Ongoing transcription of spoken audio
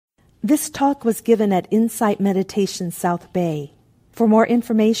This talk was given at Insight Meditation South Bay. For more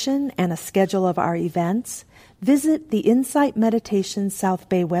information and a schedule of our events, visit the Insight Meditation South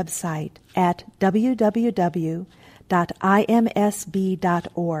Bay website at www.imsb.org.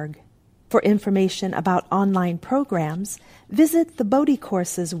 For information about online programs, visit the Bodhi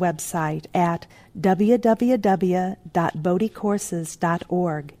Courses website at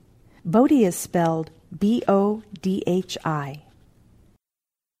www.bodhicourses.org. Bodhi is spelled Bodhi.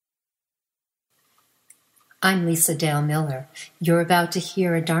 I'm Lisa Dale Miller. You're about to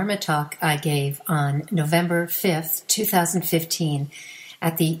hear a Dharma talk I gave on November 5th, 2015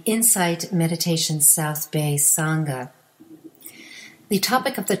 at the Insight Meditation South Bay Sangha. The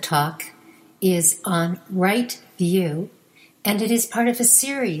topic of the talk is on right view, and it is part of a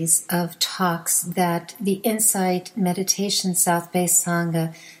series of talks that the Insight Meditation South Bay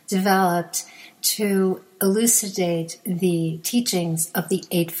Sangha developed to elucidate the teachings of the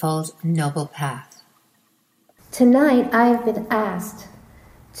Eightfold Noble Path. Tonight I have been asked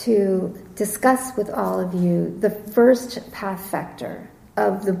to discuss with all of you the first path factor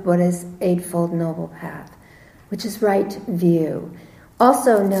of the Buddha's Eightfold Noble Path, which is right view,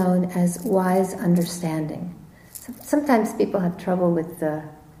 also known as wise understanding. Sometimes people have trouble with the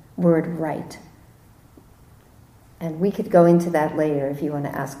word right. And we could go into that later if you want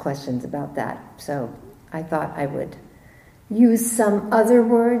to ask questions about that. So I thought I would use some other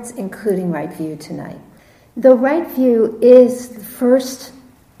words, including right view tonight. The right view is the first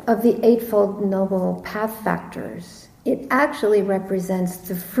of the Eightfold Noble Path factors. It actually represents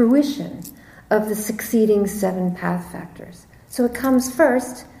the fruition of the succeeding 7 path factors. So it comes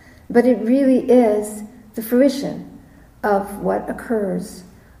first, but it really is the fruition of what occurs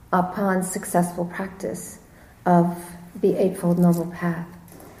upon successful practice of the Eightfold Noble Path.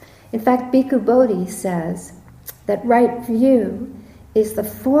 In fact, Bhikkhu Bodhi says that right view is the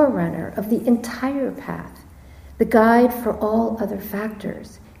forerunner of the entire path, the guide for all other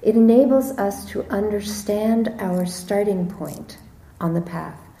factors. It enables us to understand our starting point on the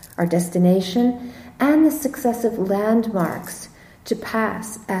path, our destination, and the successive landmarks to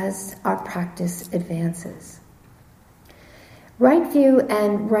pass as our practice advances. Right view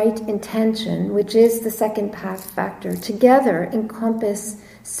and right intention, which is the second path factor, together encompass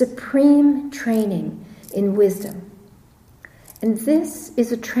supreme training in wisdom. And this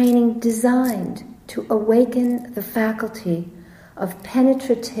is a training designed to awaken the faculty of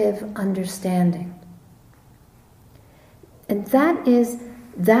penetrative understanding. And that is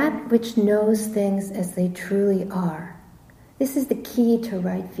that which knows things as they truly are. This is the key to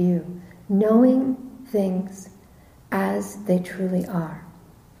right view, knowing things as they truly are.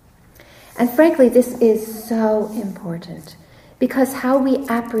 And frankly, this is so important because how we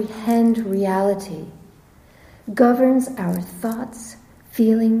apprehend reality governs our thoughts,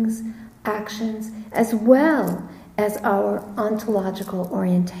 feelings, actions, as well as our ontological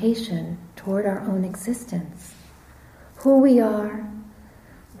orientation toward our own existence. Who we are,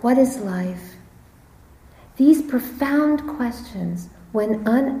 what is life? These profound questions, when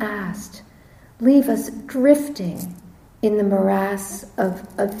unasked, leave us drifting in the morass of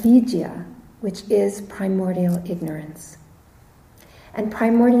avidyā, which is primordial ignorance. And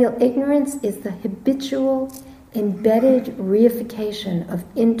primordial ignorance is the habitual, embedded reification of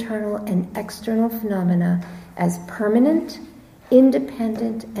internal and external phenomena as permanent,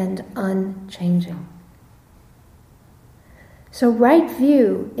 independent, and unchanging. So right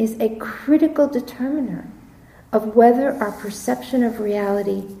view is a critical determiner of whether our perception of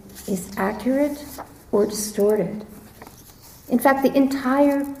reality is accurate or distorted. In fact, the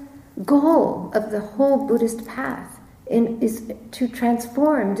entire goal of the whole Buddhist path is to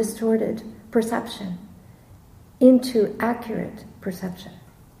transform distorted perception into accurate perception.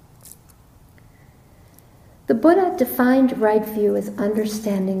 The Buddha defined right view as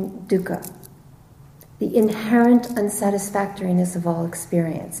understanding dukkha, the inherent unsatisfactoriness of all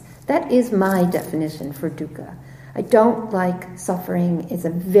experience. That is my definition for dukkha. I don't like suffering. It's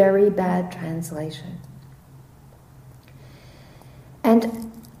a very bad translation.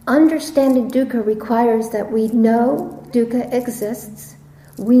 And understanding dukkha requires that we know dukkha exists,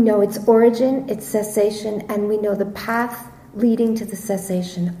 we know its origin, its cessation, and we know the path leading to the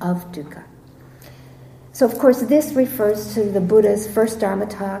cessation of dukkha. So, of course, this refers to the Buddha's first Dharma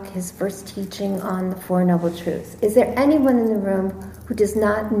talk, his first teaching on the Four Noble Truths. Is there anyone in the room who does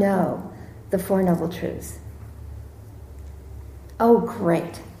not know the Four Noble Truths? Oh,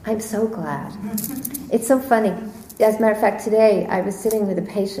 great. I'm so glad. It's so funny. As a matter of fact, today I was sitting with a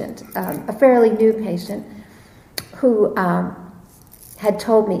patient, a fairly new patient, who had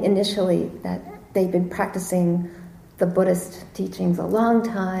told me initially that they'd been practicing the Buddhist teachings a long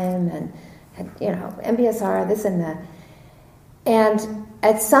time, and MBSR, this and that. And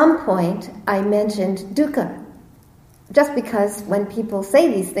at some point, I mentioned dukkha. Just because when people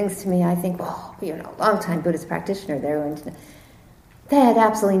say these things to me, I think, long-time Buddhist practitioner, they had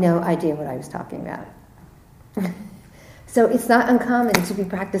absolutely no idea what I was talking about. So it's not uncommon to be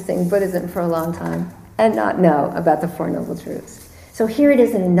practicing Buddhism for a long time and not know about the Four Noble Truths. So here it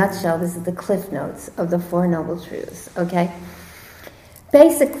is in a nutshell. This is the cliff notes of the Four Noble Truths, okay?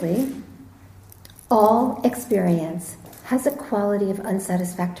 Basically, all experience has a quality of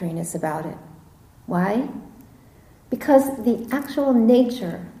unsatisfactoriness about it. Why? Because the actual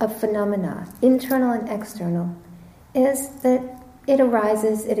nature of phenomena, internal and external, is that it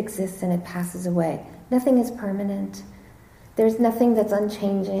arises, it exists, and it passes away. Nothing is permanent. There's nothing that's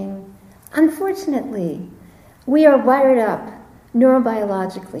unchanging. Unfortunately, we are wired up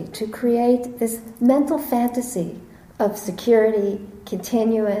neurobiologically to create this mental fantasy of security,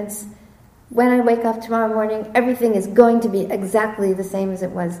 continuance. When I wake up tomorrow morning, everything is going to be exactly the same as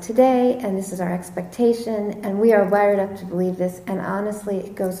it was today, and this is our expectation, and we are wired up to believe this, and honestly,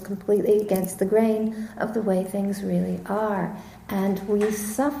 it goes completely against the grain of the way things really are. And we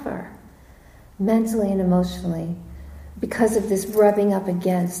suffer mentally and emotionally because of this rubbing up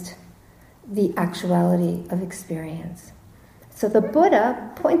against the actuality of experience. So the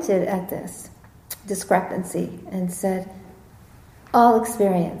Buddha pointed at this discrepancy and said, all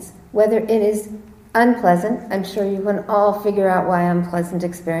experience, whether it is unpleasant, I'm sure you can all figure out why unpleasant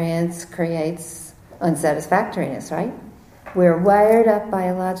experience creates unsatisfactoriness, right? We're wired up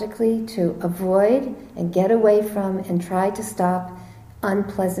biologically to avoid and get away from and try to stop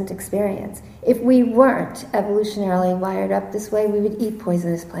unpleasant experience. If we weren't evolutionarily wired up this way, we would eat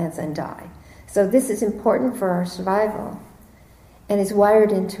poisonous plants and die. So this is important for our survival and is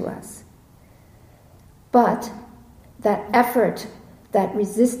wired into us. But that effort, that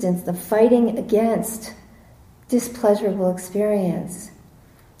resistance, the fighting against displeasurable experience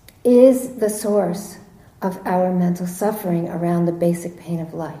is the source of our mental suffering around the basic pain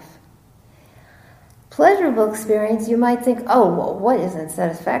of life. Pleasurable experience, you might think, what isn't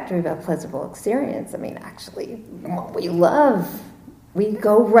satisfactory about pleasurable experience? I mean, actually, what we love, we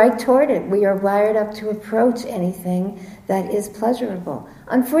go right toward it. We are wired up to approach anything that is pleasurable.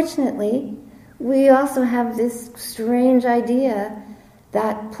 Unfortunately, we also have this strange idea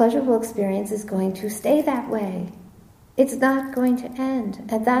that pleasurable experience is going to stay that way. It's not going to end,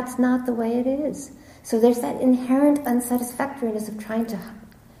 and that's not the way it is. So there's that inherent unsatisfactoriness of trying to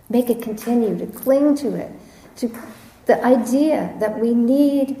make it continue, to cling to it, to the idea that we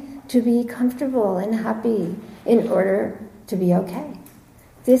need to be comfortable and happy in order to be okay.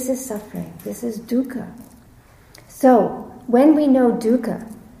 This is suffering. This is dukkha. So when we know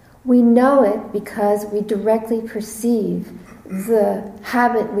dukkha, we know it because we directly perceive the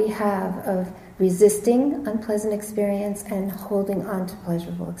habit we have of resisting unpleasant experience and holding on to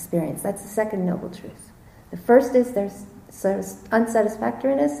pleasurable experience. That's the second noble truth. The first is there's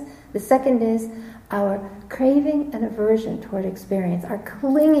unsatisfactoriness. The second is our craving and aversion toward experience, our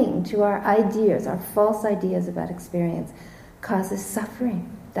clinging to our ideas, our false ideas about experience, causes suffering.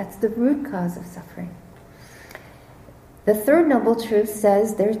 That's the root cause of suffering. The third noble truth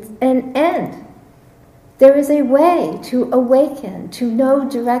says there's an end. There is a way to awaken, to know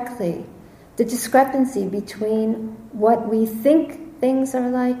directly the discrepancy between what we think things are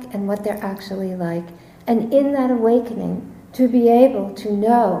like and what they're actually like. And in that awakening, to be able to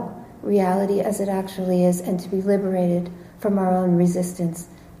know reality as it actually is and to be liberated from our own resistance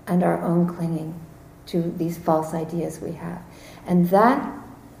and our own clinging to these false ideas we have. And that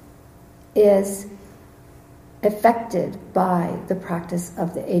is affected by the practice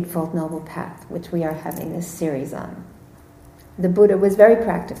of the Eightfold Noble Path, which we are having this series on. The Buddha was very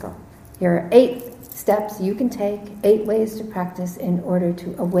practical. Here are 8 steps you can take, 8 ways to practice in order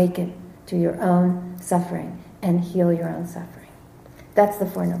to awaken to your own suffering and heal your own suffering. That's the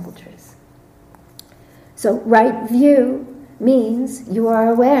Four Noble Truths. So right view means you are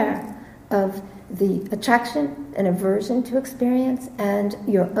aware of the attraction and aversion to experience and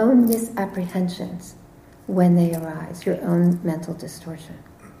your own misapprehensions when they arise, your own mental distortion.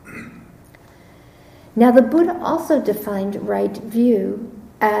 Now the Buddha also defined right view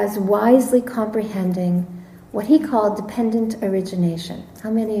as wisely comprehending what he called dependent origination.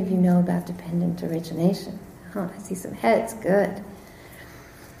 How many of you know about dependent origination? Oh, I see some heads, good.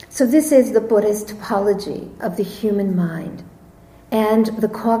 So this is the Buddhist topology of the human mind and the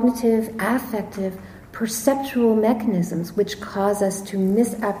cognitive-affective perceptual mechanisms which cause us to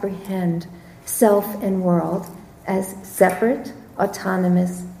misapprehend self and world as separate,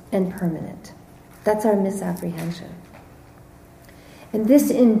 autonomous, and permanent. That's our misapprehension. And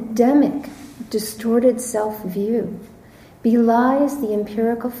this endemic, distorted self-view belies the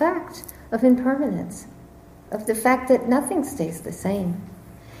empirical fact of impermanence, of the fact that nothing stays the same,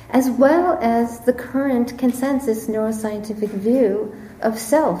 as well as the current consensus neuroscientific view of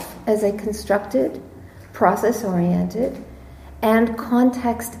self as a constructed, process-oriented, and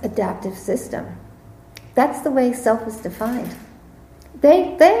context-adaptive system. That's the way self is defined.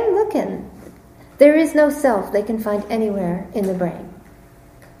 They're looking. There is no self they can find anywhere in the brain.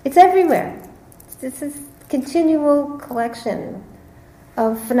 It's everywhere. This is a continual collection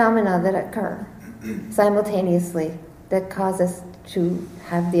of phenomena that occur simultaneously that cause us to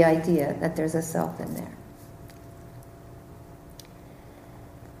have the idea that there's a self in there.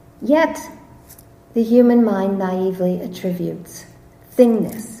 Yet, the human mind naively attributes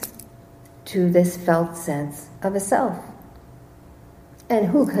thingness to this felt sense of a self. And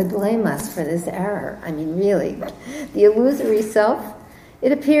who could blame us for this error? I mean, really, the illusory self,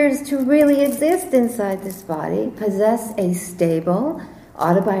 it appears to really exist inside this body, possess a stable,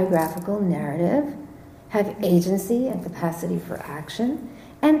 autobiographical narrative, have agency and capacity for action,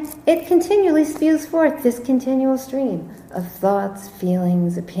 and it continually spews forth this continual stream of thoughts,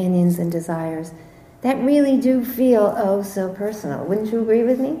 feelings, opinions, and desires that really do feel oh so personal. Wouldn't you agree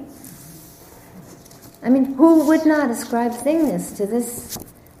with me? I mean, who would not ascribe thingness to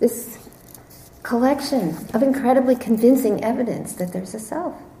this collection of incredibly convincing evidence that there's a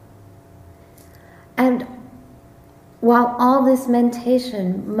self? And while all this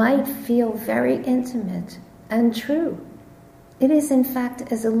mentation might feel very intimate and true, it is in fact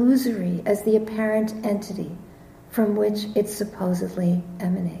as illusory as the apparent entity from which it supposedly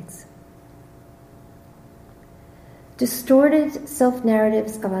emanates. Distorted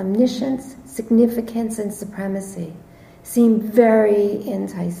self-narratives of omniscience, significance, and supremacy seem very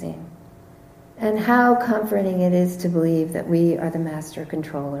enticing. And how comforting it is to believe that we are the master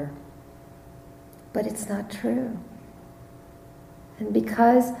controller. But it's not true. And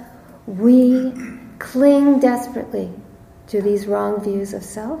because we cling desperately to these wrong views of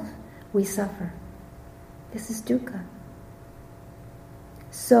self, we suffer. This is dukkha.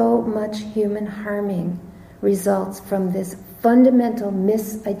 So much human harming results from this fundamental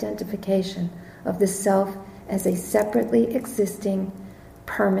misidentification of the self as a separately existing,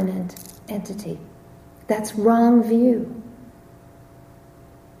 permanent entity. That's wrong view.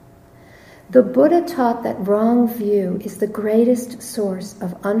 The Buddha taught that wrong view is the greatest source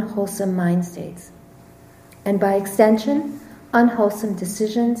of unwholesome mind states, and by extension, unwholesome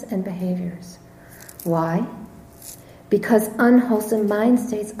decisions and behaviors. Why? Because unwholesome mind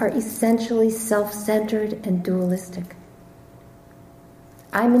states are essentially self-centered and dualistic.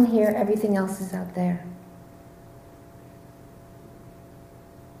 I'm in here, everything else is out there.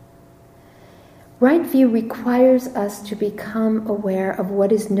 Right view requires us to become aware of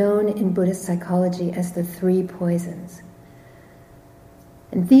what is known in Buddhist psychology as the three poisons.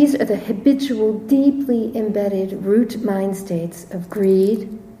 And these are the habitual, deeply embedded root mind states of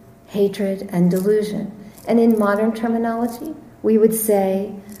greed, hatred, and delusion. And in modern terminology, we would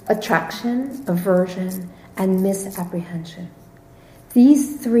say attraction, aversion, and misapprehension.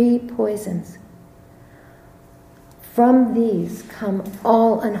 These three poisons, from these come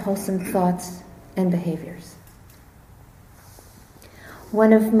all unwholesome thoughts and behaviors.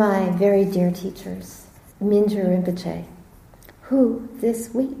 One of my very dear teachers, Mingyur Rinpoche, who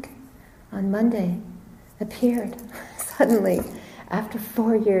this week, on Monday, appeared suddenly after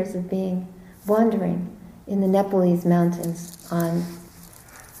 4 years of being wandering in the Nepalese mountains on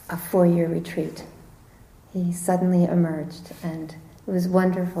a 4-year retreat. He suddenly emerged, and it was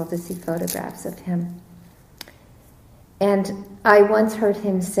wonderful to see photographs of him. And I once heard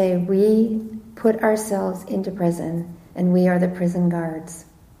him say, we put ourselves into prison, and we are the prison guards.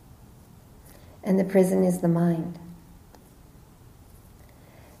 And the prison is the mind.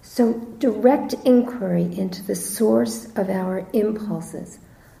 So direct inquiry into the source of our impulses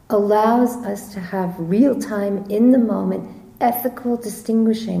allows us to have real-time, in-the-moment, ethical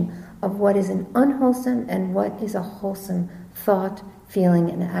distinguishing of what is an unwholesome and what is a wholesome thought, feeling,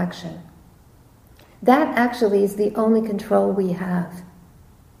 and action. That actually is the only control we have,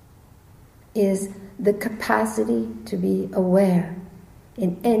 is the capacity to be aware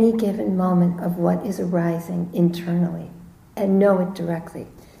in any given moment of what is arising internally and know it directly,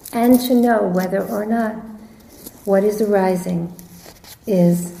 and to know whether or not what is arising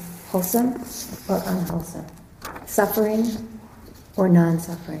is wholesome or unwholesome, suffering or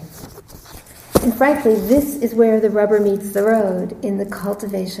non-suffering. And frankly, this is where the rubber meets the road in the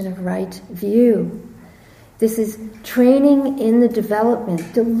cultivation of right view. This is training in the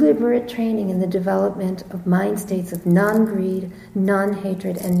development, deliberate training in the development of mind states of non-greed,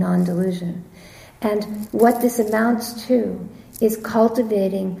 non-hatred, and non-delusion. And what this amounts to is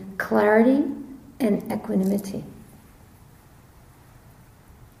cultivating clarity and equanimity.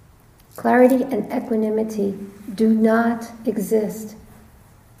 Clarity and equanimity do not exist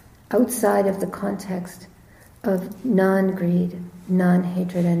outside of the context of non-greed,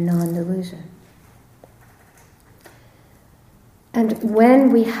 non-hatred, and non-delusion. And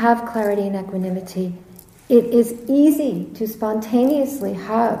when we have clarity and equanimity, it is easy to spontaneously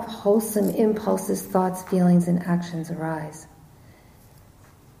have wholesome impulses, thoughts, feelings, and actions arise.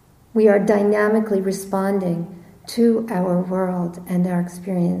 We are dynamically responding to our world and our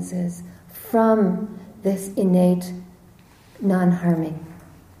experiences from this innate non-harming.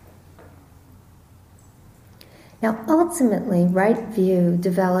 Now, ultimately, right view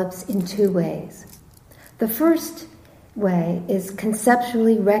develops in two ways. The first way is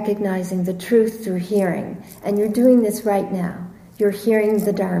conceptually recognizing the truth through hearing. And you're doing this right now. You're hearing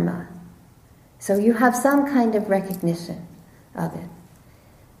the Dharma. So you have some kind of recognition of it.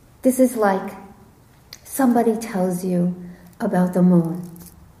 This is like somebody tells you about the moon.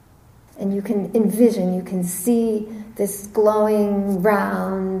 And you can envision, you can see this glowing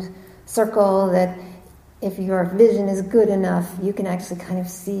round circle that if your vision is good enough, you can actually kind of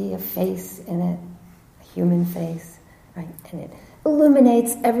see a face in it, a human face. Right? And it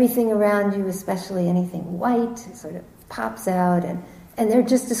illuminates everything around you, especially anything white. It sort of pops out, and they're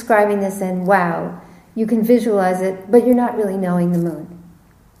just describing this, and wow, you can visualize it, but you're not really knowing the moon.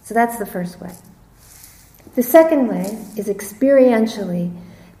 So that's the first way. The second way is experientially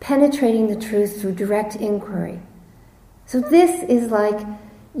penetrating the truth through direct inquiry. So this is like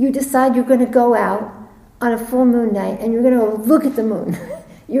you decide you're going to go out on a full moon night, and you're going to look at the moon.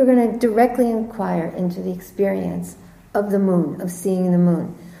 You're going to directly inquire into the experience of the moon, of seeing the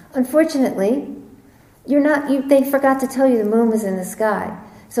moon. Unfortunately, they forgot to tell you the moon was in the sky.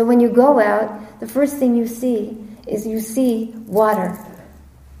 So when you go out, the first thing you see water.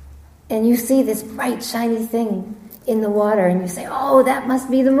 And you see this bright, shiny thing in the water, and you say, oh, that must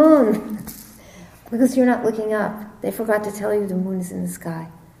be the moon. Because you're not looking up. They forgot to tell you the moon is in the sky.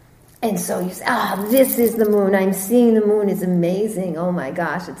 And so you say, this is the moon. I'm seeing the moon. It's amazing. Oh my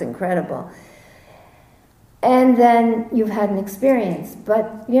gosh, it's incredible. And then you've had an experience.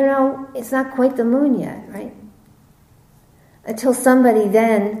 But, it's not quite the moon yet, right? Until somebody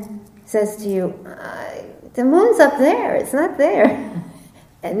then says to you, the moon's up there. It's not there.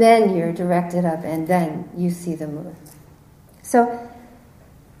 And then you're directed up, and then you see the moon. So,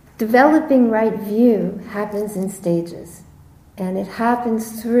 developing right view happens in stages. And it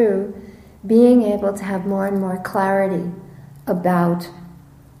happens through being able to have more and more clarity about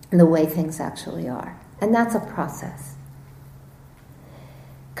the way things actually are. And that's a process.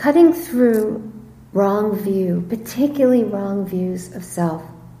 Cutting through wrong view, particularly wrong views of self,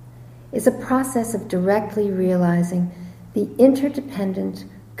 is a process of directly realizing the interdependent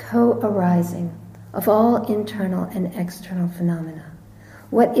co-arising of all internal and external phenomena.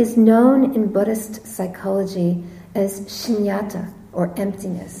 What is known in Buddhist psychology as shunyata, or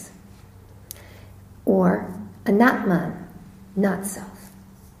emptiness, or anatman, not self.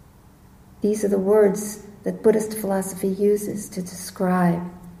 These are the words that Buddhist philosophy uses to describe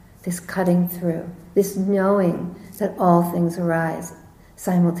this cutting through, this knowing that all things arise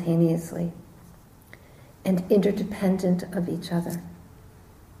simultaneously and interdependent of each other.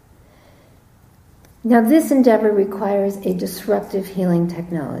 Now, this endeavor requires a disruptive healing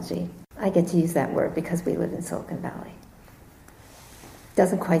technology. I get to use that word because we live in Silicon Valley.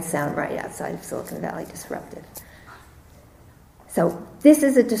 Doesn't quite sound right outside of Silicon Valley, disruptive. So this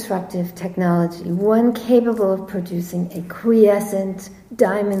is a disruptive technology, one capable of producing a quiescent,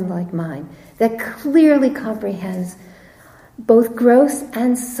 diamond-like mind that clearly comprehends both gross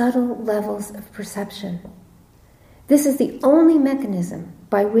and subtle levels of perception. This is the only mechanism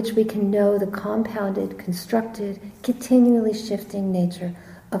by which we can know the compounded, constructed, continually shifting nature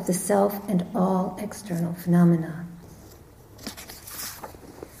of the self and all external phenomena.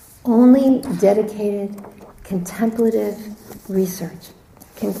 Only dedicated, contemplative research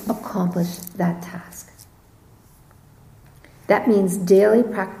can accomplish that task. That means daily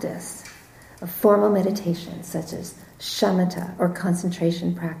practice of formal meditation, such as shamatha, or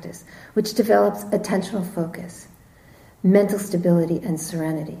concentration practice, which develops attentional focus, mental stability, and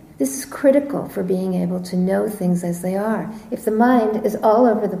serenity. This is critical for being able to know things as they are. If the mind is all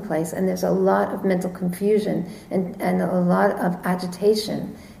over the place and there's a lot of mental confusion and a lot of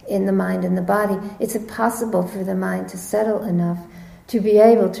agitation in the mind and the body, it's impossible for the mind to settle enough to be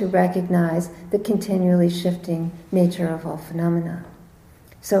able to recognize the continually shifting nature of all phenomena.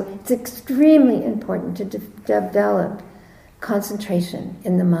 So it's extremely important to develop concentration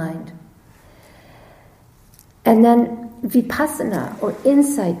in the mind. And then vipassana, or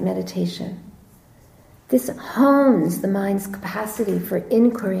insight meditation. This hones the mind's capacity for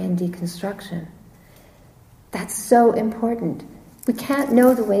inquiry and deconstruction. That's so important. We can't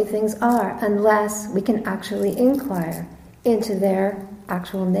know the way things are unless we can actually inquire into their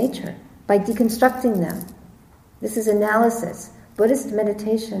actual nature by deconstructing them. This is analysis. Buddhist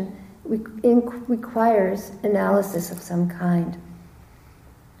meditation requires analysis of some kind.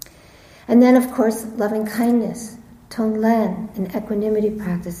 And then, of course, loving kindness, tonglen, and equanimity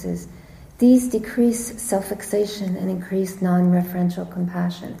practices. These decrease self-fixation and increase non-referential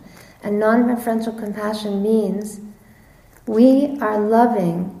compassion. And non-referential compassion means we are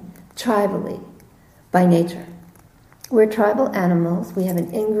loving tribally by nature. We're tribal animals. We have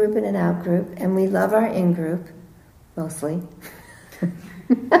an in-group and an out-group, and we love our in-group, mostly.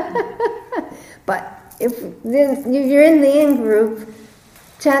 But if you're in the in-group,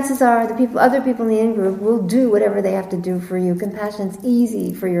 chances are other people in the in-group will do whatever they have to do for you. Compassion's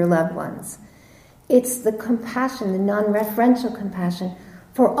easy for your loved ones. It's the compassion, the non-referential compassion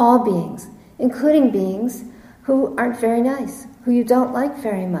for all beings, including beings who aren't very nice, who you don't like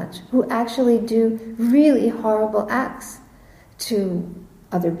very much, who actually do really horrible acts to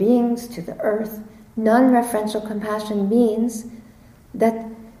other beings, to the earth. Non-referential compassion means that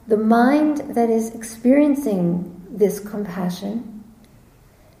the mind that is experiencing this compassion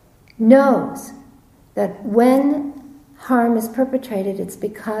knows that when harm is perpetrated, it's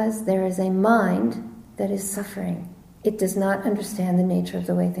because there is a mind that is suffering. It does not understand the nature of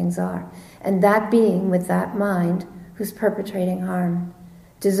the way things are. And that being with that mind who's perpetrating harm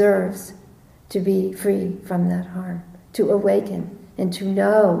deserves to be free from that harm, to awaken and to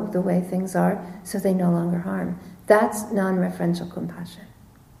know the way things are so they no longer harm. That's non-referential compassion.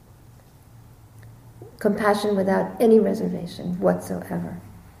 Compassion without any reservation whatsoever.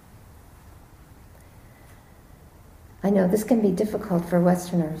 I know this can be difficult for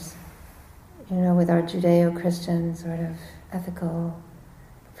Westerners, with our Judeo-Christian sort of ethical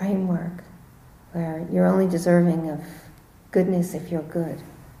framework, where you're only deserving of goodness if you're good.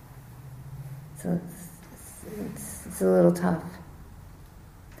 So it's a little tough.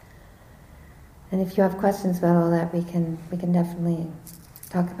 And if you have questions about all that, we can definitely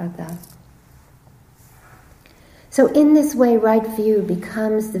talk about that. So in this way, right view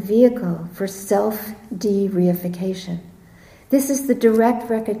becomes the vehicle for self-de-reification. This is the direct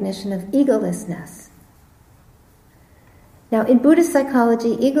recognition of egolessness. Now, in Buddhist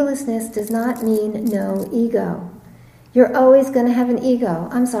psychology, egolessness does not mean no ego. You're always going to have an ego.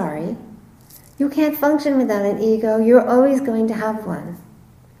 I'm sorry. You can't function without an ego. You're always going to have one.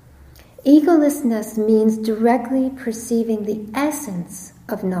 Egolessness means directly perceiving the essence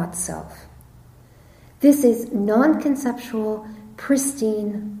of not-self. This is non-conceptual,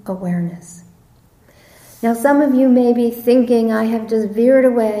 pristine awareness. Now, some of you may be thinking, I have just veered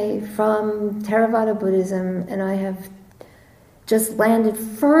away from Theravada Buddhism and I have just landed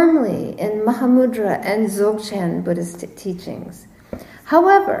firmly in Mahamudra and Dzogchen Buddhist teachings.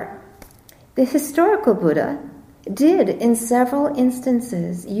 However, the historical Buddha did, in several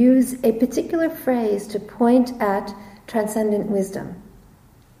instances, use a particular phrase to point at transcendent wisdom.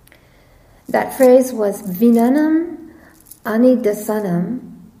 That phrase was Vinanam Anidasanam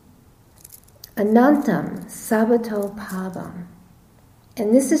Anantam Sabato Pavam.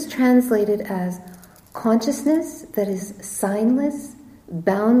 And this is translated as consciousness that is signless,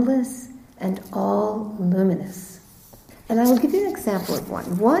 boundless, and all luminous. And I will give you an example of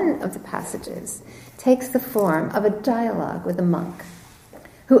one. One of the passages takes the form of a dialogue with a monk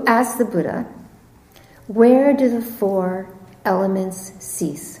who asks the Buddha, where do the four elements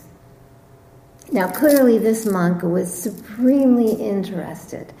cease? Now, clearly this monk was supremely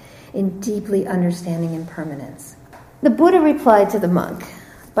interested in deeply understanding impermanence. The Buddha replied to the monk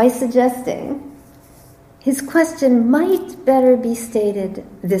by suggesting his question might better be stated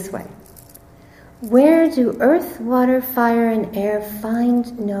this way. Where do earth, water, fire, and air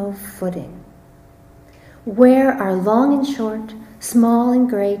find no footing? Where are long and short, small and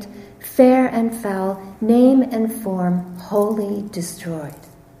great, fair and foul, name and form wholly destroyed?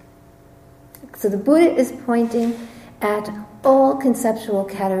 So the Buddha is pointing at all conceptual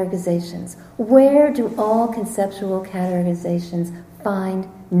categorizations. Where do all conceptual categorizations find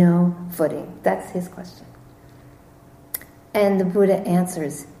no footing? That's his question. And the Buddha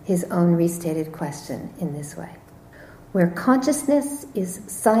answers his own restated question in this way. Where consciousness is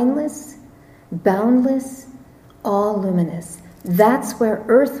signless, boundless, all luminous, That's where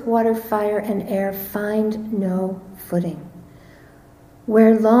earth, water, fire, and air find no footing.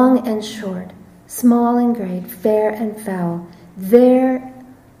 Where long and short, small and great, fair and foul, their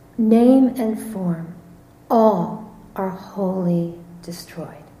name and form, all are wholly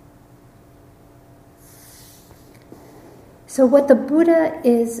destroyed. So what the Buddha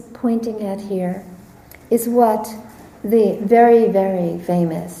is pointing at here is what the very, very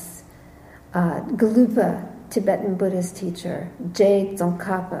famous Gelugpa Tibetan Buddhist teacher, Je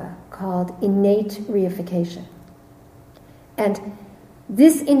Tsongkhapa, called innate reification. And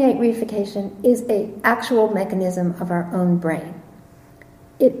this innate reification is an actual mechanism of our own brain.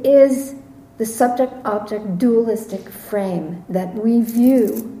 It is the subject-object dualistic frame that we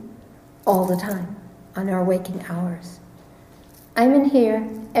view all the time on our waking hours. I'm in here,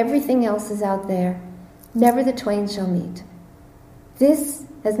 everything else is out there, never the twain shall meet. This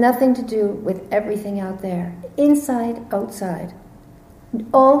has nothing to do with everything out there, inside, outside,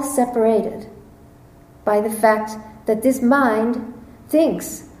 all separated by the fact that this mind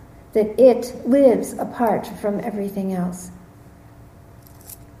thinks that it lives apart from everything else.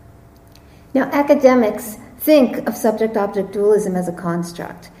 Now, academics think of subject-object dualism as a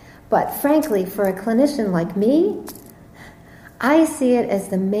construct, but frankly, for a clinician like me, I see it as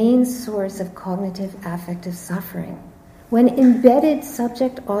the main source of cognitive-affective suffering, when embedded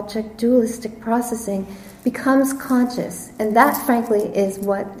subject-object dualistic processing becomes conscious, and that, frankly, is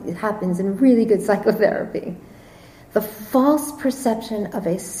what happens in really good psychotherapy. The false perception of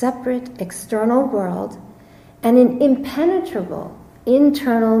a separate external world and an impenetrable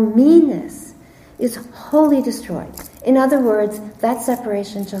internal meanness is wholly destroyed. In other words, that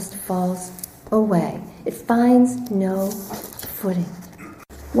separation just falls away. It finds no footing.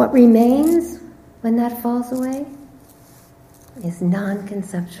 What remains when that falls away is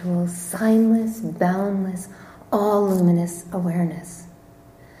non-conceptual, signless, boundless, all-luminous awareness.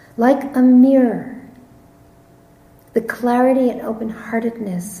 Like a mirror, the clarity and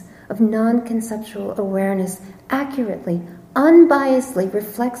open-heartedness of non-conceptual awareness accurately, unbiasedly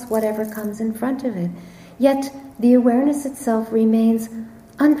reflects whatever comes in front of it. Yet the awareness itself remains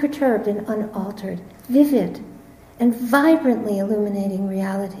unperturbed and unaltered, vivid and vibrantly illuminating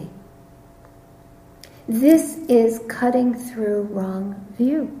reality. This is cutting through wrong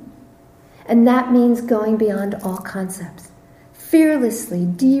view. And that means going beyond all concepts, fearlessly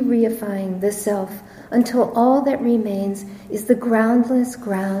de-reifying the self until all that remains is the groundless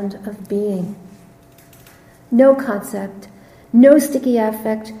ground of being. No concept, no sticky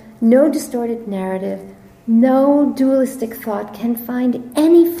affect, no distorted narrative, no dualistic thought can find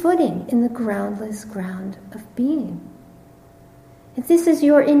any footing in the groundless ground of being. And this is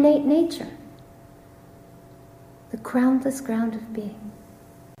your innate nature, the groundless ground of being.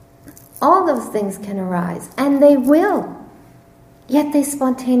 All those things can arise, and they will. Yet they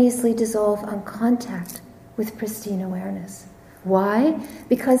spontaneously dissolve on contact with pristine awareness. Why?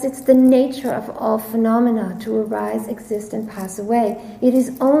 Because it's the nature of all phenomena to arise, exist, and pass away. It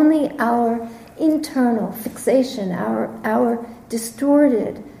is only our internal fixation, our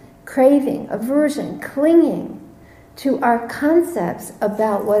distorted craving, aversion, clinging to our concepts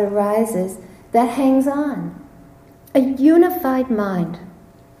about what arises that hangs on. A unified mind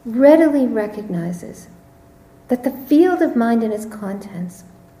readily recognizes that the field of mind and its contents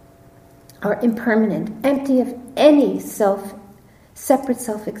are impermanent, empty of any separate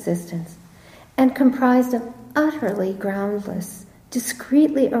self-existence, and comprised of utterly groundless,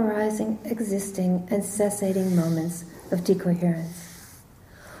 discretely arising, existing, and cessating moments of decoherence.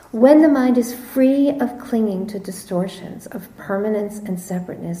 When the mind is free of clinging to distortions of permanence and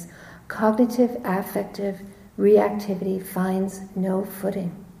separateness, cognitive-affective reactivity finds no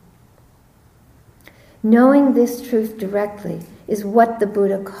footing. Knowing this truth directly is what the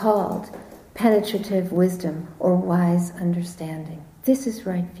Buddha called penetrative wisdom or wise understanding. This is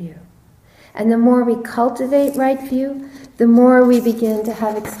right view. And the more we cultivate right view, the more we begin to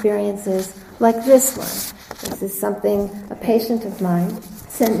have experiences like this one. This is something a patient of mine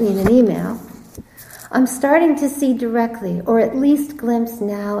sent me in an email. I'm starting to see directly, or at least glimpse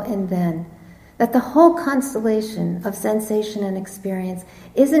now and then, that the whole constellation of sensation and experience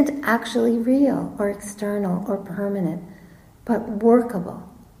isn't actually real or external or permanent, but workable.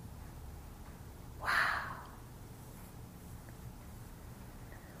 Wow.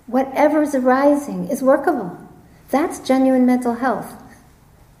 Whatever's arising is workable. That's genuine mental health.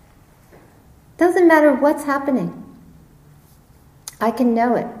 Doesn't matter what's happening. I can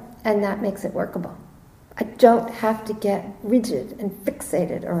know it, and that makes it workable. I don't have to get rigid and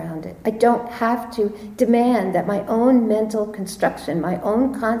fixated around it. I don't have to demand that my own mental construction, my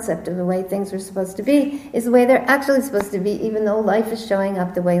own concept of the way things are supposed to be, is the way they're actually supposed to be, even though life is showing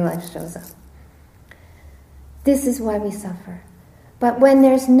up the way life shows up. This is why we suffer. But when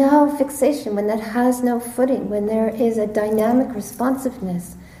there's no fixation, when that has no footing, when there is a dynamic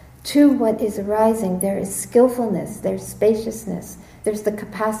responsiveness to what is arising, there is skillfulness, there's spaciousness, there's the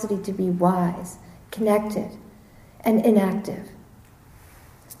capacity to be wise, connected, and inactive.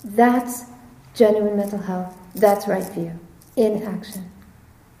 That's genuine mental health. That's right view, in action.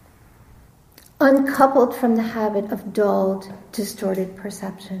 Uncoupled from the habit of dulled, distorted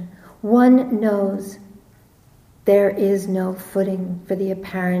perception, one knows there is no footing for the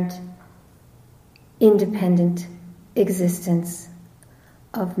apparent independent existence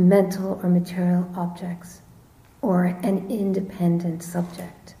of mental or material objects or an independent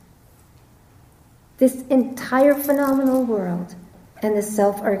subject. This entire phenomenal world and the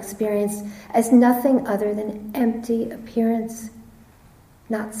self are experienced as nothing other than empty appearance,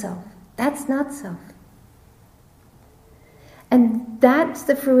 not self. That's not self. And that's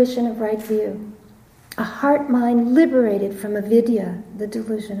the fruition of right view. A heart-mind liberated from avidyā, the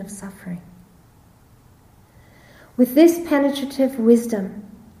delusion of suffering. With this penetrative wisdom,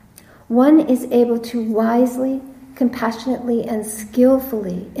 one is able to wisely, compassionately, and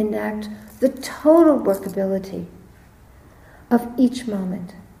skillfully enact the total workability of each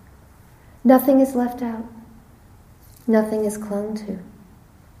moment. Nothing is left out. Nothing is clung to.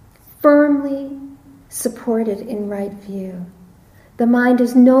 Firmly supported in right view, the mind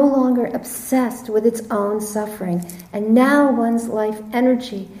is no longer obsessed with its own suffering, and now one's life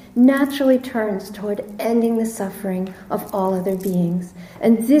energy naturally turns toward ending the suffering of all other beings.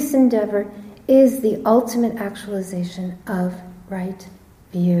 And this endeavor is the ultimate actualization of right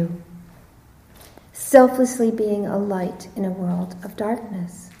view. Selflessly being a light in a world of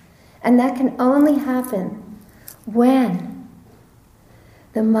darkness. And that can only happen when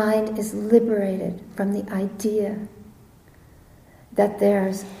the mind is liberated from the idea that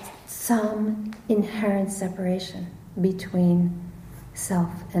there's some inherent separation between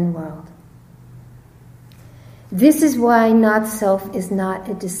self and world. This is why not self is not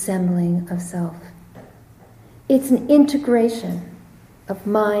a dissembling of self. It's an integration of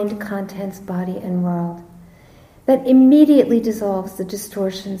mind, contents, body, and world that immediately dissolves the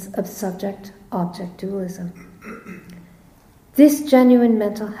distortions of subject-object dualism. This genuine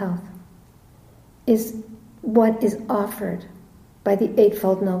mental health is what is offered by the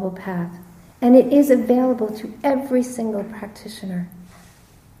Eightfold Noble Path, and it is available to every single practitioner.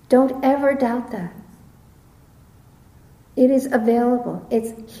 Don't ever doubt that. It is available.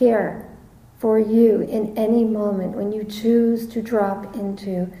 It's here for you in any moment when you choose to drop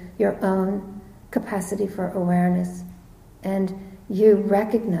into your own capacity for awareness and you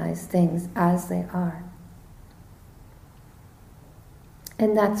recognize things as they are.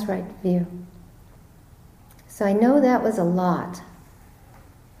 And that's right view. So I know that was a lot,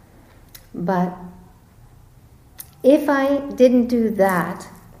 but if I didn't do that,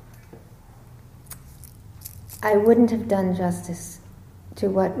 I wouldn't have done justice to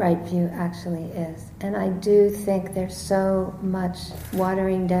what right view actually is. And I do think there's so much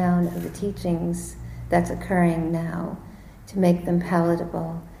watering down of the teachings that's occurring now to make them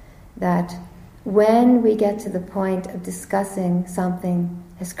palatable, that when we get to the point of discussing something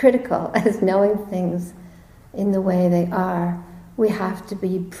as critical as knowing things in the way they are, we have to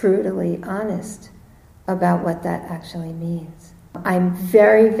be brutally honest about what that actually means. I'm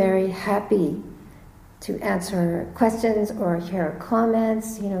very, very happy to answer questions or hear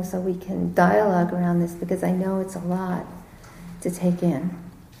comments, so we can dialogue around this, because I know it's a lot to take in.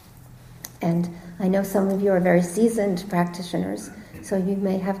 And I know some of you are very seasoned practitioners, so you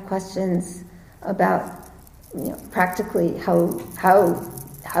may have questions about, practically how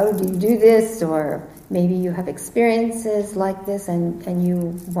do you do this, or maybe you have experiences like this and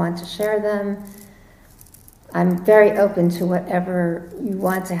you want to share them. I'm very open to whatever you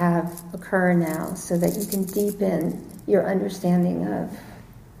want to have occur now, so that you can deepen your understanding of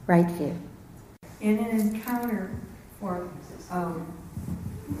right view. In an encounter or a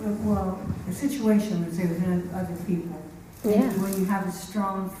situation, let's say, with other people, when you have a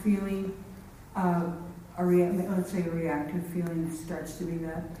strong feeling, let's say a reactive feeling starts to be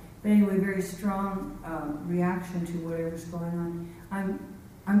that. But anyway, very strong reaction to whatever's going on.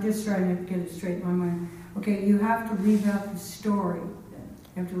 I'm just trying to get it straight in my mind. Okay, you have to leave out the story.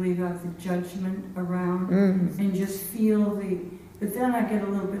 You have to leave out the judgment around, and just feel But then I get a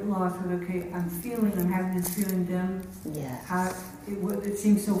little bit lost with, okay, I'm having this feeling, then Yes. It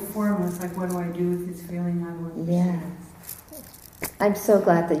seems so formless, like what do I do with this feeling? I don't understand. Yes. I'm so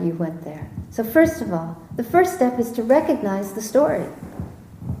glad that you went there. So first of all, the first step is to recognize the story.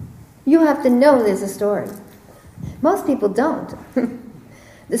 You have to know there's a story. Most people don't.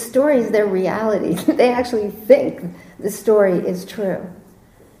 The story is their reality. They actually think the story is true.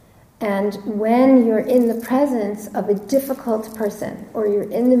 And when you're in the presence of a difficult person, or you're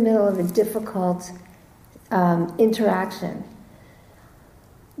in the middle of a difficult interaction,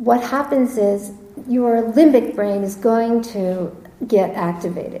 what happens is your limbic brain is going to get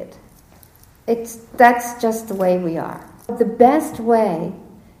activated. That's just the way we are. The best way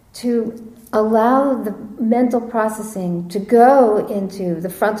to allow the mental processing to go into the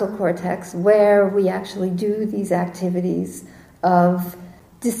frontal cortex, where we actually do these activities of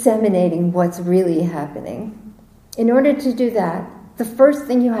disseminating what's really happening. In order to do that, the first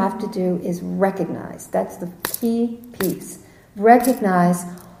thing you have to do is recognize. That's the key piece. Recognize,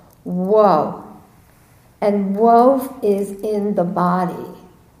 whoa. And whoa is in the body.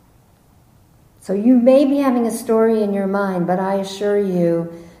 So you may be having a story in your mind, but I assure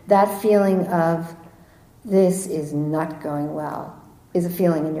you that feeling of this is not going well is a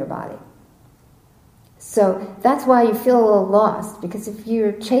feeling in your body. So that's why you feel a little lost, because if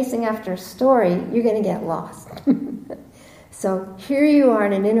you're chasing after a story, you're going to get lost. So here you are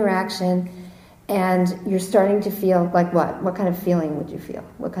in an interaction, and you're starting to feel like what? What kind of feeling would you feel?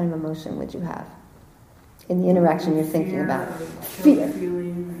 What kind of emotion would you have in the interaction you're thinking about? Fear.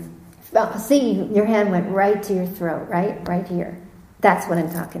 Oh, see, your hand went right to your throat, right? Right here. That's what I'm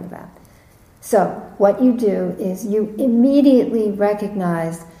talking about. So what you do is you immediately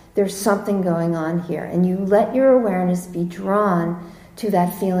recognize there's something going on here, and you let your awareness be drawn to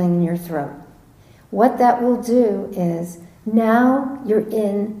that feeling in your throat. What that will do is now you're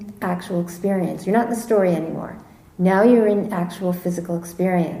in actual experience. You're not in the story anymore. Now you're in actual physical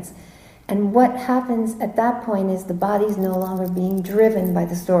experience. And what happens at that point is the body's no longer being driven by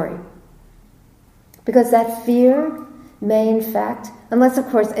the story. Because that fear may in fact, unless of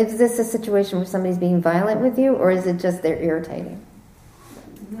course, is this a situation where somebody's being violent with you, or is it just they're irritating?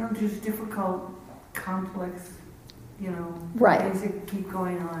 No, just difficult, complex, right. Things that keep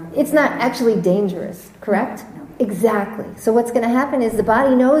going on. It's not actually dangerous, correct? No. Exactly. So what's going to happen is the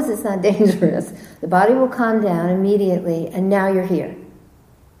body knows it's not dangerous. The body will calm down immediately, and now you're here.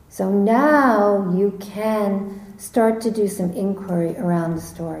 So now you can start to do some inquiry around the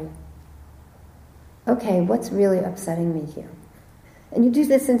story. Okay, what's really upsetting me here? And you do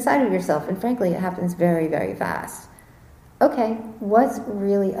this inside of yourself, and frankly, it happens very, very fast. Okay, what's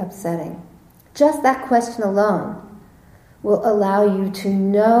really upsetting? Just that question alone will allow you to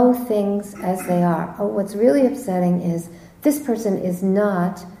know things as they are. Oh, what's really upsetting is this person is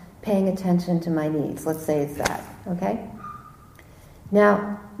not paying attention to my needs. Let's say it's that, okay?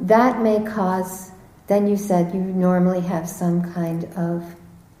 Now, that may cause, then you said you normally have some kind of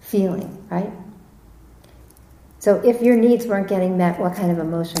feeling, right? So if your needs weren't getting met, what kind of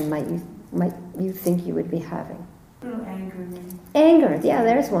emotion might you think you would be having? A little anger. Maybe. Anger, yeah,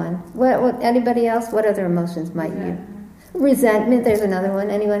 there's one. What? Anybody else? What other emotions might you? Resentment, there's another one.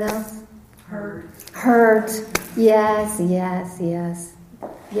 Anyone else? Hurt. Yes.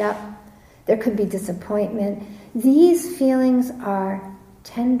 Yep. There could be disappointment. These feelings are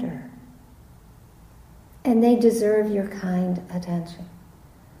tender. And they deserve your kind attention.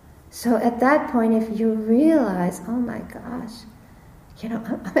 So at that point, if you realize, oh my gosh,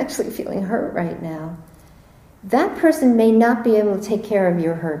 I'm actually feeling hurt right now, that person may not be able to take care of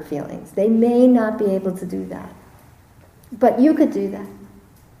your hurt feelings. They may not be able to do that. But you could do that.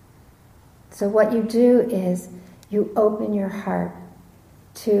 So what you do is you open your heart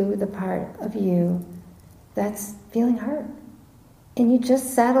to the part of you that's feeling hurt. And you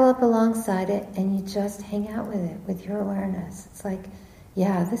just saddle up alongside it and you just hang out with it, with your awareness. It's like,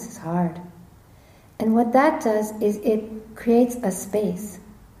 yeah, this is hard. And what that does is it creates a space.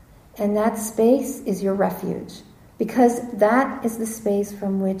 And that space is your refuge. Because that is the space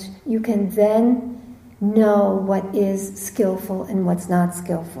from which you can then know what is skillful and what's not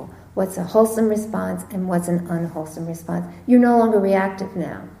skillful. What's a wholesome response and what's an unwholesome response. You're no longer reactive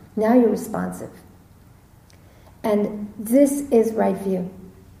now. Now you're responsive. And this is right view.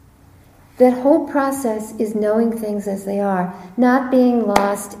 That whole process is knowing things as they are, not being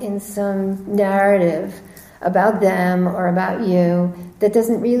lost in some narrative about them or about you that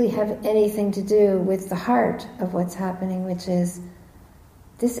doesn't really have anything to do with the heart of what's happening, which is,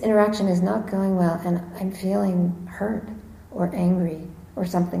 this interaction is not going well and I'm feeling hurt or angry or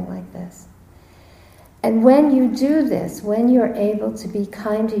something like this. And when you do this, when you're able to be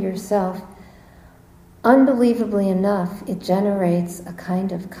kind to yourself, unbelievably enough, it generates a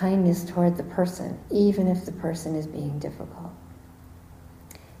kind of kindness toward the person, even if the person is being difficult.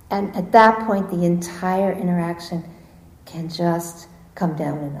 And at that point, the entire interaction can just come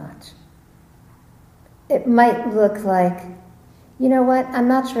down a notch. It might look like, you know what, I'm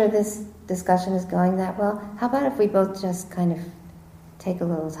not sure this discussion is going that well. How about if we both just kind of take a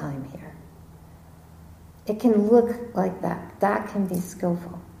little time here? It can look like that. That can be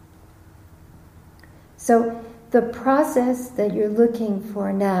skillful. So the process that you're looking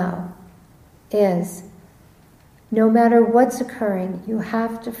for now is, no matter what's occurring, you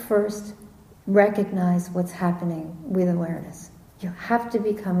have to first recognize what's happening with awareness. You have to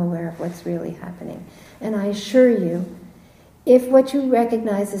become aware of what's really happening. And I assure you, if what you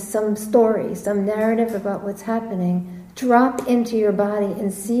recognize is some story, some narrative about what's happening, drop into your body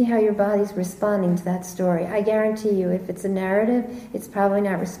and see how your body's responding to that story. I guarantee you, if it's a narrative, it's probably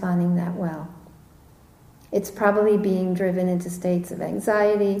not responding that well. It's probably being driven into states of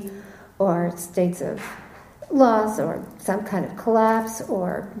anxiety or states of loss or some kind of collapse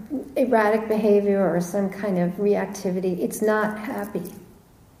or erratic behavior or some kind of reactivity. It's not happy,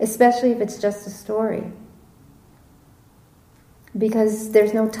 especially if it's just a story, because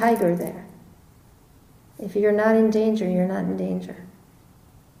there's no tiger there. If you're not in danger, you're not in danger.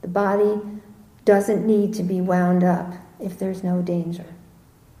 The body doesn't need to be wound up if there's no danger.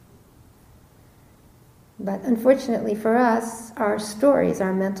 But unfortunately for us, our stories,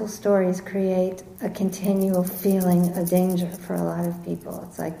 our mental stories, create a continual feeling of danger for a lot of people.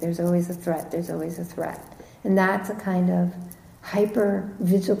 It's like there's always a threat, there's always a threat. And that's a kind of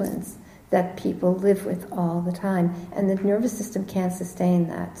hyper-vigilance that people live with all the time. And the nervous system can't sustain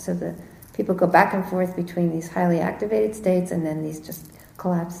that. So the people go back and forth between these highly activated states and then these just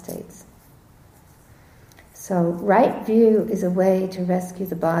collapsed states. So right view is a way to rescue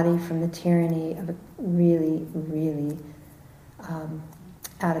the body from the tyranny of a really, really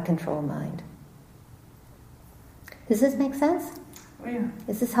out of control mind. Does this make sense? Oh, yeah.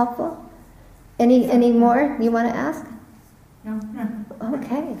 Is this helpful? Any more you want to ask? No.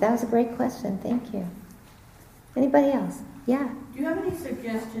 Okay, that was a great question. Thank you. Anybody else? Yeah. Do you have any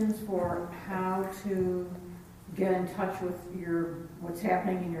suggestions for how to get in touch with what's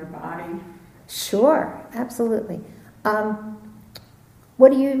happening in your body? Sure, absolutely.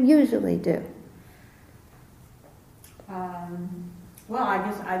 What do you usually do? Well, I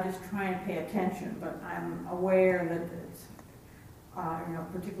guess I just try and pay attention, but I'm aware that it's,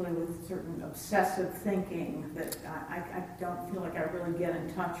 particularly with certain obsessive thinking, that I don't feel like I really get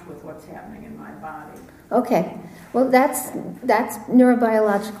in touch with what's happening in my body. Okay, well that's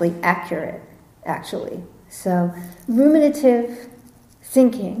neurobiologically accurate, actually. So ruminative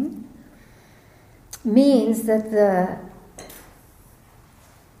thinking means that the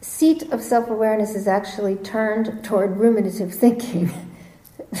seat of self-awareness is actually turned toward ruminative thinking.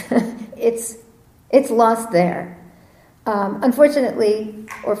 It's lost there. Unfortunately,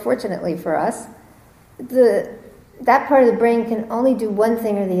 or fortunately for us, that part of the brain can only do one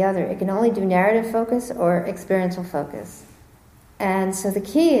thing or the other. It can only do narrative focus or experiential focus. And so the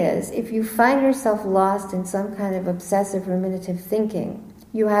key is, if you find yourself lost in some kind of obsessive ruminative thinking,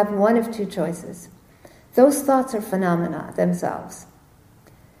 you have one of two choices. Those thoughts are phenomena themselves.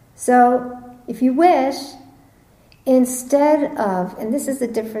 So, if you wish, instead of, and this is the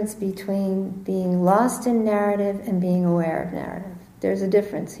difference between being lost in narrative and being aware of narrative. There's a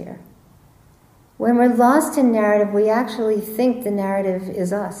difference here. When we're lost in narrative, we actually think the narrative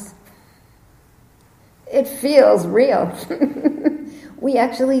is us. It feels real. We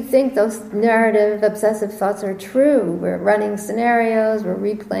actually think those narrative, obsessive thoughts are true. We're running scenarios, we're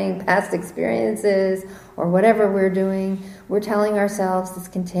replaying past experiences, or whatever we're doing. We're telling ourselves this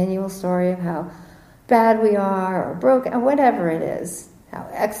continual story of how bad we are, or broken, or whatever it is, how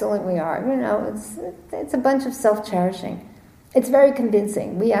excellent we are. It's a bunch of self-cherishing. It's very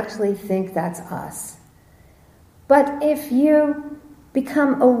convincing. We actually think that's us. But if you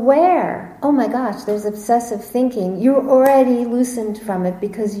become aware, oh my gosh, there's obsessive thinking, you're already loosened from it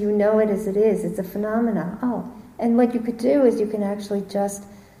because you know it as it is. It's a phenomena. Oh, and what you could do is you can actually just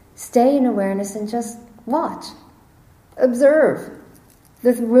stay in awareness and just watch, observe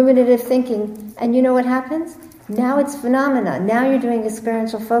the ruminative thinking, and you know what happens? Now it's phenomena. Now you're doing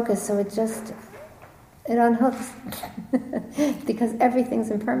experiential focus, so it unhooks because everything's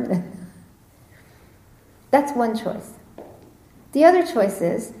impermanent. That's one choice. The other choice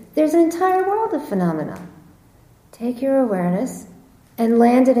is, there's an entire world of phenomena. Take your awareness and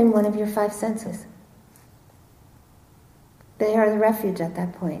land it in one of your five senses. They are the refuge at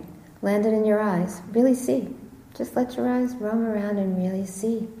that point. Land it in your eyes. Really see. Just let your eyes roam around and really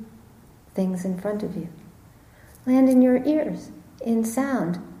see things in front of you. Land in your ears, in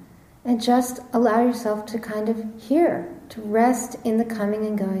sound. And just allow yourself to kind of hear, to rest in the coming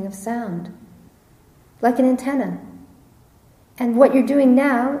and going of sound. Like an antenna. And what you're doing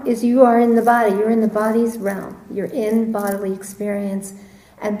now is you are in the body. You're in the body's realm. You're in bodily experience.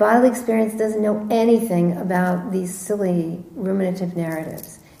 And bodily experience doesn't know anything about these silly ruminative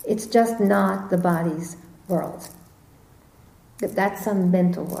narratives. It's just not the body's world. That's some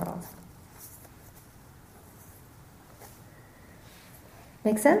mental world.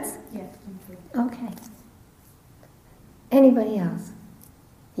 Make sense? Yes, thank you. Okay. Anybody else?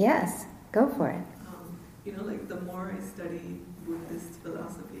 Yes, go for it. Like the more I study Buddhist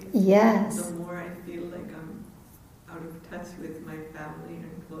philosophy, yes, the more I feel like I'm out of touch with my family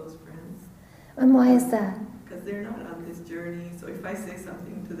and close friends. And why is that? Because they're not on this journey. So if I say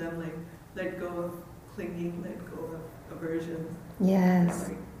something to them like, let go of clinging, let go of aversion, yes.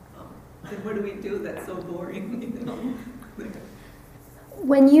 like, then what do we do? That's so boring,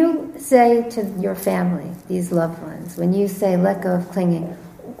 When you say to your family, these loved ones, when you say let go of clinging,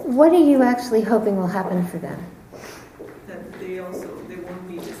 what are you actually hoping will happen for them? That they won't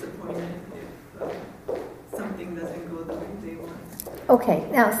be disappointed if something doesn't go the way they want. Okay,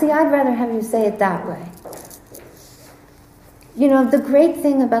 now see, I'd rather have you say it that way. The great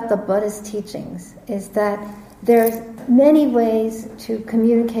thing about the Buddhist teachings is that there's many ways to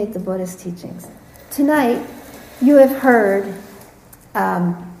communicate the Buddhist teachings. Tonight, you have heard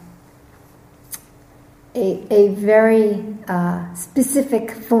a very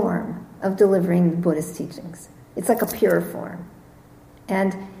specific form of delivering the Buddhist teachings. It's like a pure form.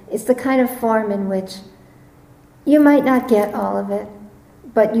 And it's the kind of form in which you might not get all of it,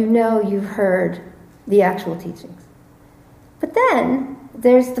 but you've heard the actual teachings. But then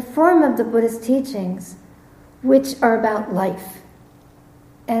there's the form of the Buddhist teachings which are about life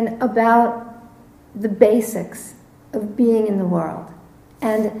and about the basics of being in the world.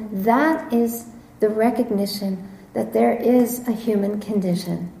 And that is the recognition that there is a human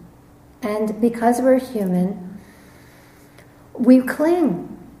condition. And because we're human, we cling.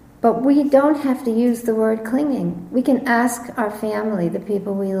 But we don't have to use the word clinging. We can ask our family, the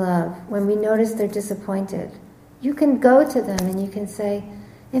people we love, when we notice they're disappointed. You can go to them and you can say,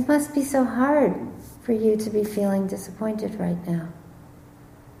 it must be so hard for you to be feeling disappointed right now.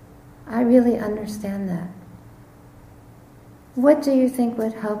 I really understand that. What do you think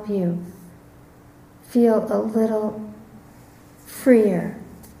would help you feel a little freer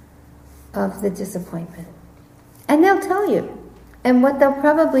of the disappointment? And they'll tell you. And what they'll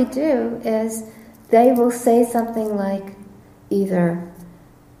probably do is they will say something like either,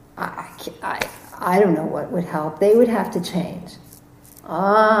 I don't know what would help. They would have to change.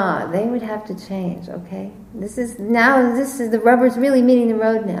 They would have to change, okay? This is the rubber's really meeting the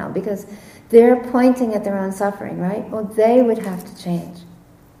road now because they're pointing at their own suffering, right? Well, they would have to change.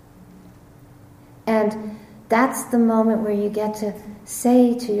 And that's the moment where you get to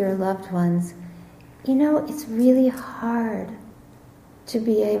say to your loved ones, it's really hard to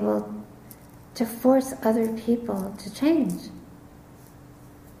be able to force other people to change.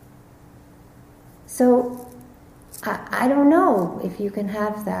 So, I don't know if you can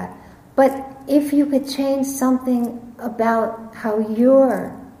have that, but if you could change something about how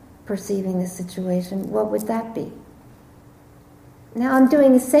you're perceiving the situation, what would that be? Now I'm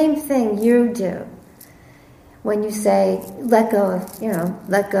doing the same thing you do when you say, let go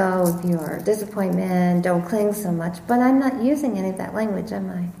of your disappointment, don't cling so much, but I'm not using any of that language, am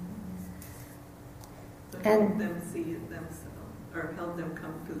I? So help them see it themselves, or help them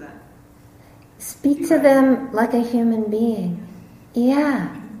come to that. Speak to them like a human being.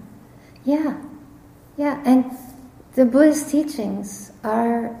 Yeah. And the Buddhist teachings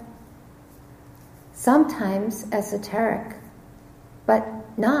are sometimes esoteric, but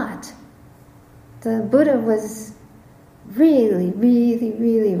not. The Buddha was really, really,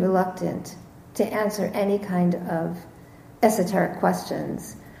 really reluctant to answer any kind of esoteric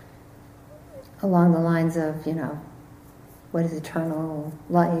questions along the lines of, what is eternal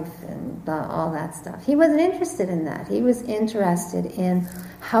life and all that stuff. He wasn't interested in that. He was interested in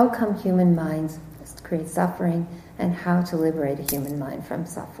how come human minds create suffering and how to liberate a human mind from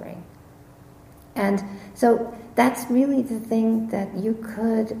suffering. And so that's really the thing that you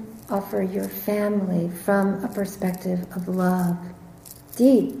could offer your family from a perspective of love,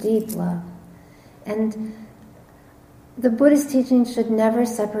 deep, deep love. And the Buddhist teachings should never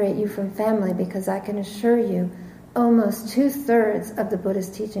separate you from family, because I can assure you almost 2/3 of the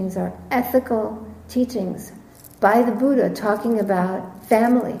Buddhist teachings are ethical teachings by the Buddha talking about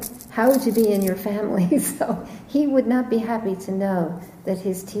family. How would you be in your family? So he would not be happy to know that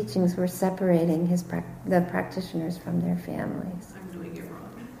his teachings were separating the practitioners from their families. I'm doing it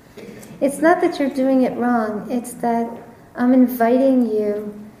wrong. It's not that you're doing it wrong. It's that I'm inviting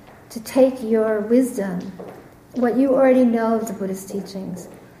you to take your wisdom, what you already know of the Buddha's teachings,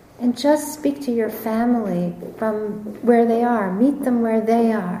 and just speak to your family from where they are. Meet them where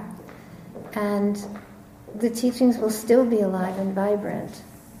they are. And the teachings will still be alive and vibrant.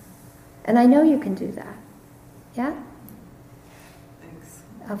 And I know you can do that. Yeah? Thanks.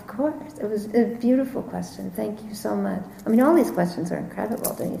 Of course. It was a beautiful question. Thank you so much. I mean, all these questions are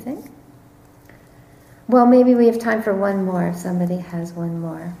incredible, don't you think? Well, maybe we have time for one more if somebody has one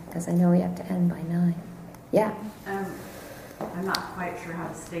more, because I know we have to end by 9. Yeah? I'm not quite sure how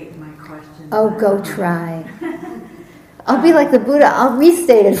to state my question. Oh, go try. I'll be like the Buddha. I'll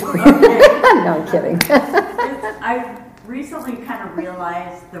restate it for you. Okay. No, I'm kidding. I've recently kind of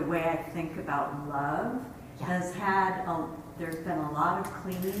realized the way I think about love has there's been a lot of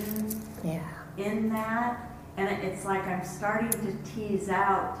clinging in that, and it's like I'm starting to tease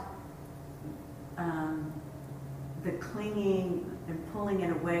out the clinging and pulling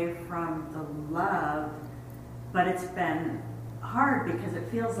it away from the love, but it's been hard because it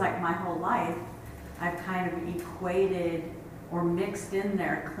feels like my whole life I've kind of equated or mixed in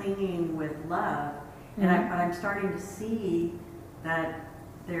there clinging with love, but I'm starting to see that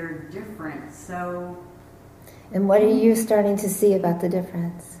they're different. So, and what are you starting to see about the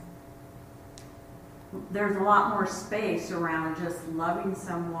difference? There's a lot more space around just loving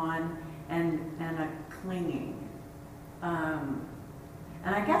someone and a clinging.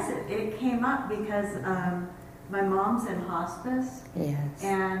 And I guess it came up because my mom's in hospice. Yes.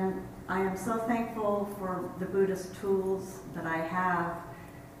 And I am so thankful for the Buddhist tools that I have,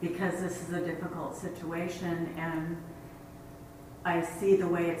 because this is a difficult situation, and I see the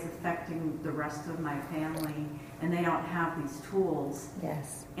way it's affecting the rest of my family, and they don't have these tools.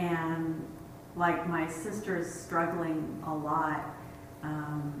 Yes. And like my sister's struggling a lot,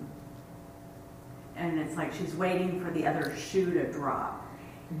 and it's like she's waiting for the other shoe to drop.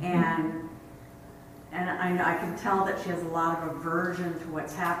 And I can tell that she has a lot of aversion to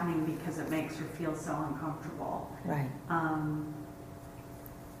what's happening because it makes her feel so uncomfortable. Right.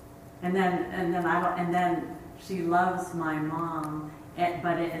 And then she loves my mom,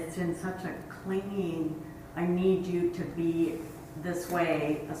 but it's in such a clinging. I need you to be this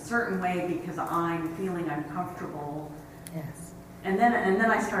way, a certain way, because I'm feeling uncomfortable. Yes. And then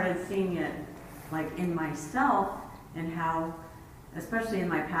I started seeing it like in myself, and how, especially in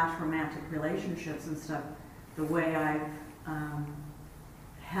my past romantic relationships and stuff, the way I've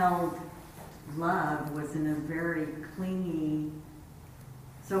held love was in a very clingy.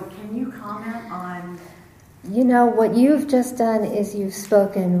 So can you comment on? You know, what you've just done is you've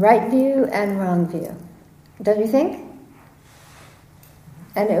spoken right view and wrong view. Don't you think?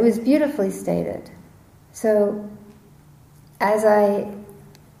 And it was beautifully stated. So, as I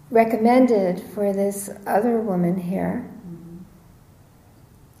recommended for this other woman here,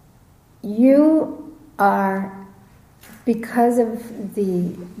 you are, because of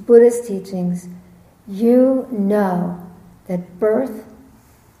the Buddhist teachings, you know that birth,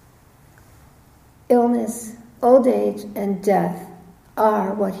 illness, old age, and death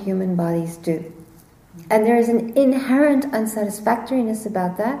are what human bodies do. And there is an inherent unsatisfactoriness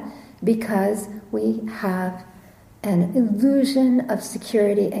about that, because we have an illusion of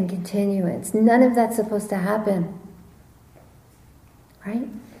security and continuance. None of that's supposed to happen. Right?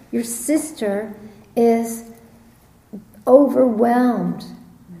 Your sister is overwhelmed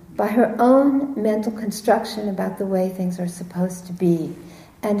by her own mental construction about the way things are supposed to be.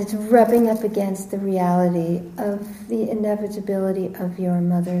 And it's rubbing up against the reality of the inevitability of your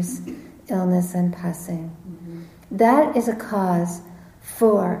mother's illness and passing. That is a cause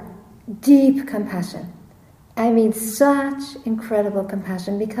for deep compassion. I mean, such incredible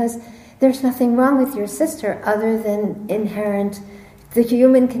compassion, because there's nothing wrong with your sister other than the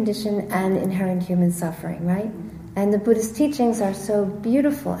human condition and inherent human suffering, right? And the Buddhist teachings are so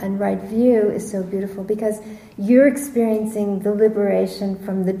beautiful, and right view is so beautiful, because you're experiencing the liberation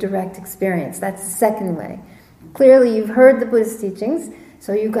from the direct experience. That's the second way. Clearly, you've heard the Buddhist teachings,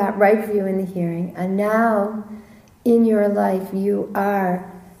 so you got right view in the hearing, and now in your life you are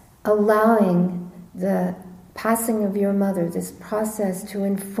allowing the passing of your mother, this process, to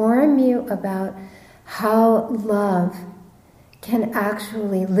inform you about how love can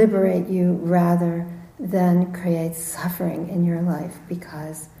actually liberate you rather than create suffering in your life,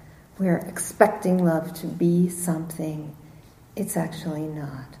 because we're expecting love to be something it's actually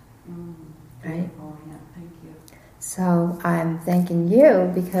not. Right? Oh, yeah, thank you. So I'm thanking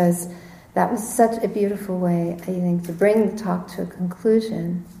you because that was such a beautiful way, I think, to bring the talk to a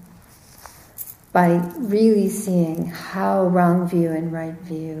conclusion by really seeing how wrong view and right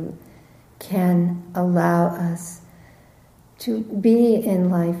view can allow us to be in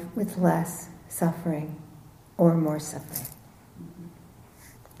life with less suffering or more suffering.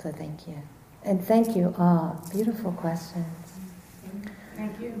 So thank you. And thank you all. Beautiful questions.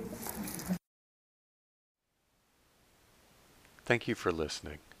 Thank you. Thank you for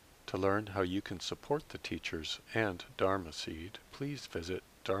listening. To learn how you can support the teachers and Dharma Seed, please visit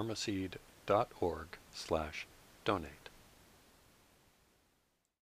dharmaseed.org/donate.